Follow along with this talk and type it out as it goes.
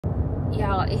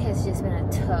Y'all, it has just been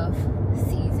a tough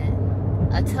season,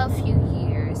 a tough few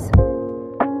years.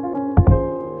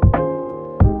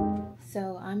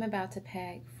 So I'm about to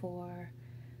pack for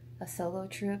a solo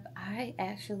trip. I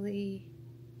actually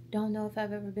don't know if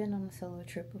I've ever been on a solo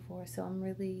trip before, so I'm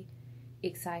really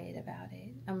excited about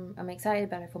it. I'm excited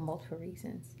about it for multiple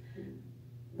reasons,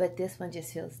 but this one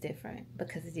just feels different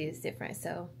because it is different.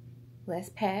 So let's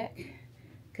pack,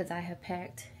 because I have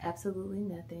packed absolutely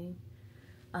nothing.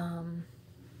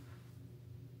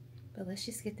 But let's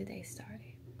just get the day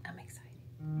started. I'm excited.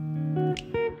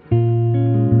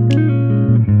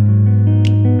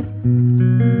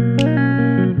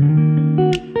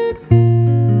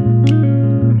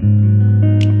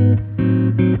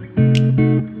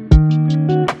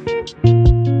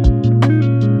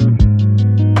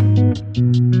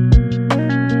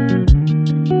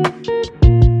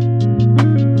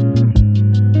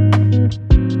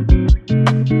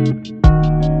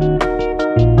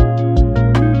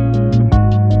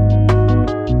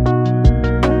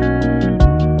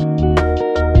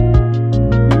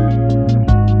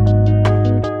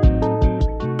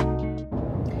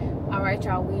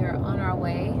 Y'all, we are on our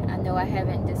way. I know I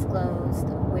haven't disclosed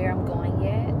where I'm going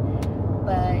yet,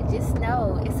 but just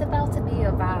know it's about to be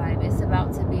a vibe. It's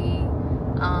about to be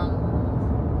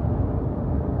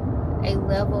a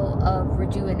level of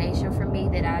rejuvenation for me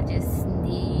that I just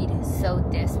need so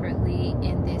desperately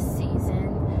in this season.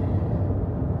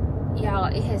 Y'all,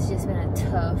 it has just been a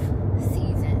tough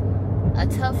season, a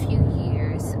tough few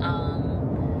years.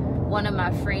 One of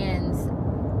my friends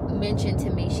mentioned to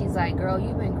me, she's like, girl,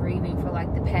 you've been grieving for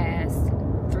like the past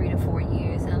 3 to 4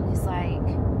 years. And I'm just like,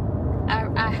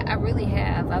 I really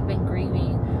have. I've been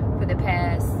grieving for the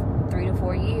past 3 to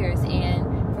 4 years. And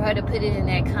for her to put it in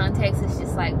that context, it's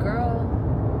just like, girl,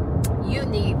 you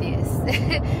need this.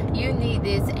 You need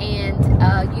this,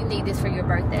 and you need this for your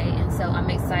birthday. And so I'm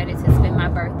excited to spend my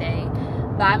birthday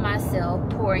by myself,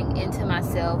 pouring into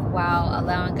myself while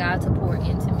allowing God to pour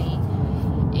into me.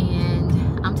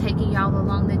 And I'm taking y'all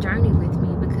along the journey with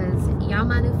me because y'all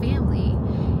my new family.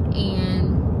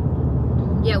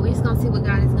 And yeah, we're just gonna see what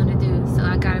God is gonna do. So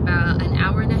I got about an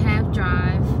hour and a half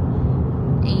drive,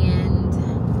 and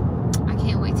I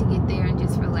can't wait to get there and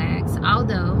just relax.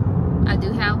 Although I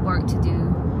do have work to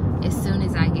do as soon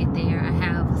as I get there. I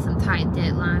have some tight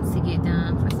deadlines to get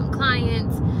done for some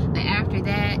clients, but after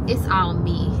that, it's all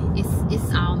me.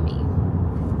 It's all me.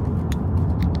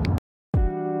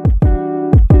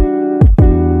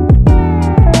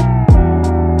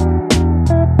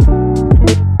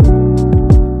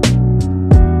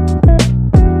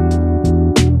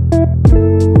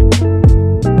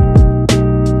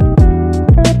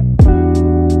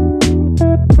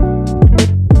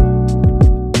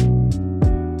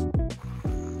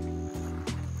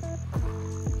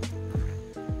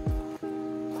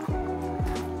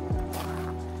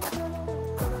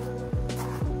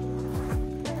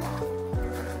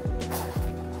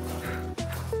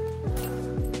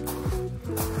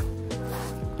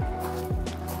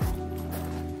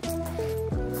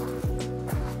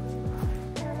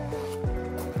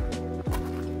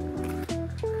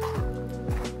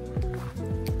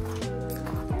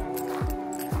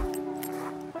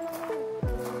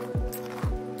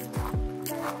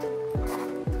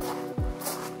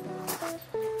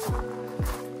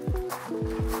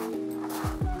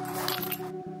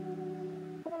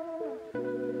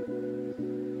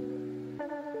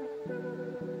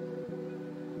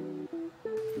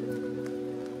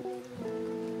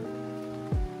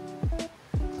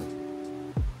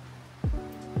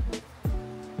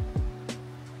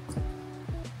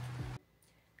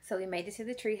 So we made it to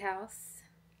the treehouse.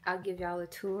 I'll give y'all a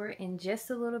tour in just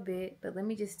a little bit, but let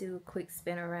me just do a quick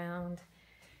spin around.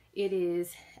 It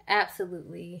is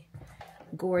absolutely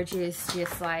gorgeous,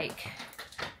 just like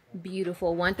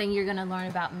beautiful. One thing you're gonna learn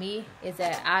about me is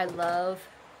that I love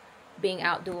being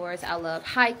outdoors. I love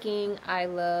hiking. I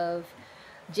love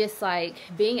just like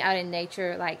being out in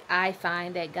nature. Like, I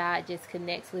find that God just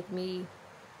connects with me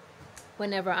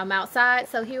whenever I'm outside.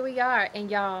 So here we are,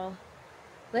 and y'all,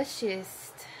 let's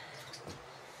just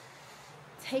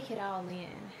take it all in.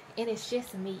 And it's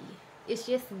just me. It's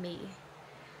just me.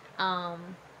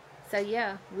 So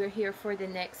yeah, we're here for the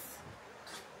next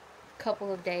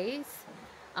couple of days.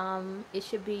 It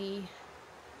should be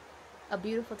a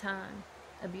beautiful time.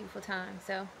 A beautiful time.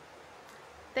 So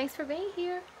thanks for being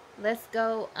here. Let's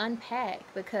go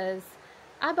unpack, because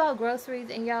I bought groceries,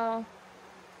 and y'all,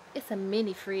 it's a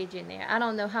mini fridge in there. I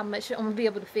don't know how much I'm gonna be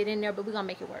able to fit in there, but we're gonna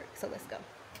make it work. So let's go.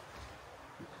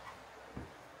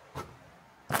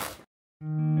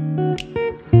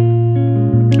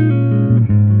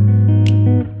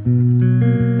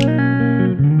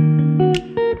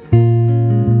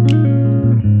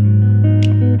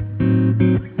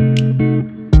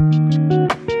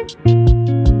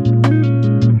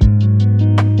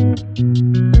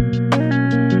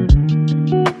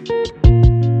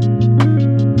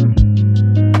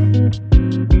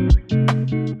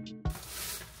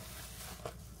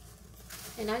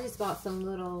 some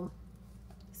little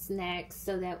snacks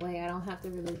so that way I don't have to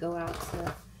really go out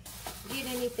to get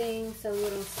anything. So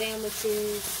little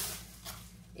sandwiches,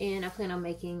 and I plan on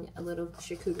making a little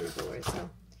charcuterie board, so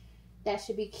that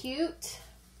should be cute.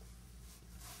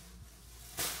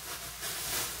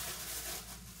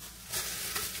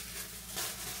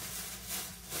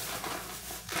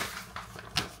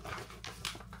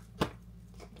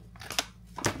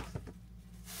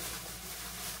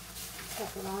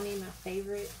 Pepperoni, my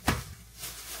favorite.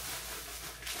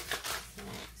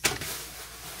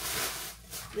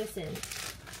 Listen,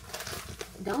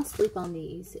 don't sleep on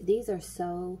these. These are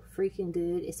so freaking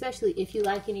good, especially if you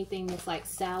like anything that's like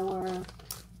sour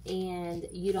and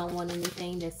you don't want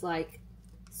anything that's like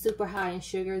super high in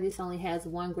sugar. This only has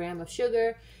 1 gram of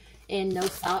sugar and no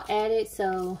salt added.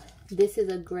 So this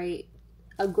is a great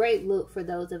look for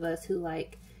those of us who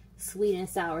like sweet and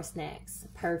sour snacks.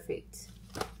 Perfect.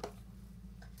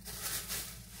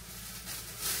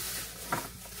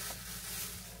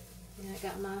 And I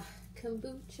got my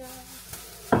kombucha.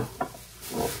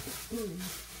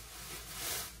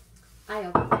 I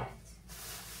open that.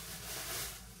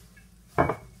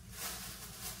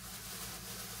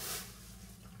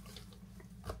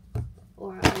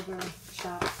 Or I over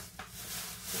shop.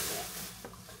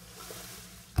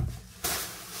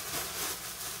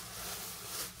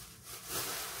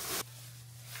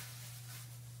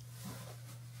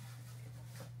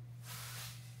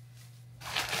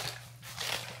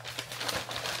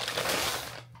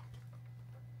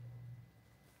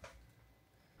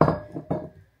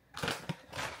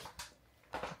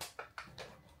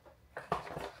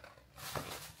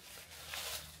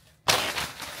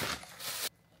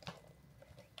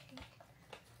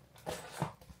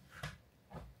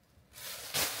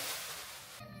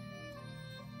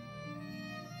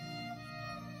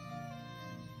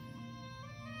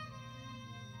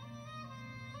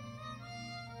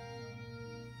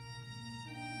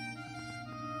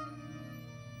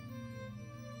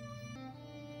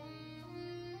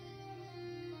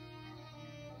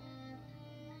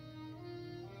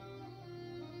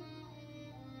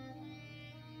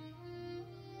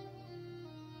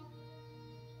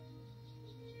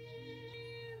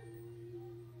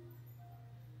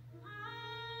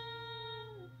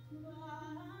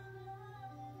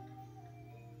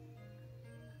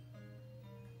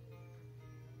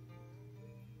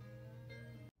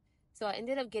 So I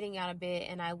ended up getting out a bit,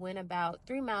 and I went about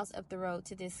 3 miles up the road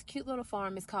to this cute little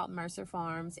farm. It's called Mercer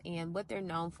Farms, and what they're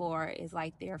known for is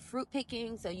like their fruit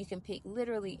picking. So you can pick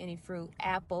literally any fruit,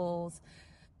 apples,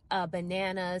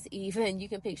 bananas, even you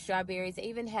can pick strawberries. They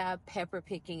even have pepper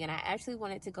picking, and I actually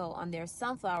wanted to go on their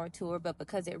sunflower tour, but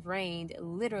because it rained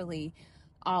literally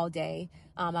all day,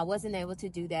 I wasn't able to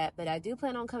do that. But I do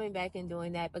plan on coming back and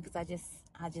doing that because I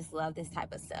just love this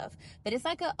type of stuff. But it's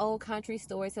like an old country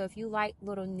store, so if you like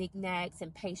little knickknacks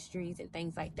and pastries and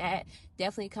things like that,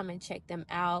 definitely come and check them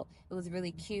out. It was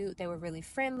really cute. They were really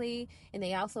friendly, and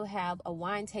they also have a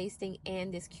wine tasting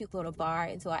and this cute little bar.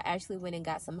 And so I actually went and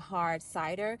got some hard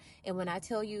cider, and when I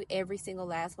tell you, every single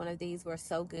last one of these were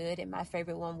so good, and my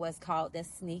favorite one was called the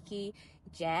Sneaky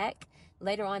Jack.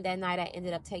 Later on that night, I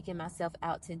ended up taking myself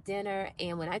out to dinner,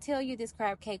 and when I tell you this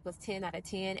crab cake was 10 out of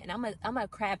 10, and I'm a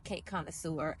crab cake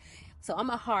connoisseur, so I'm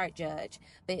a hard judge,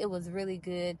 but it was really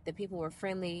good. The people were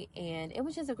friendly, and it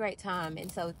was just a great time.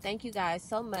 And so thank you guys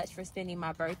so much for spending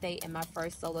my birthday and my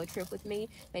first solo trip with me.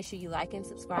 Make sure you like and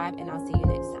subscribe, and I'll see you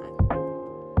next time.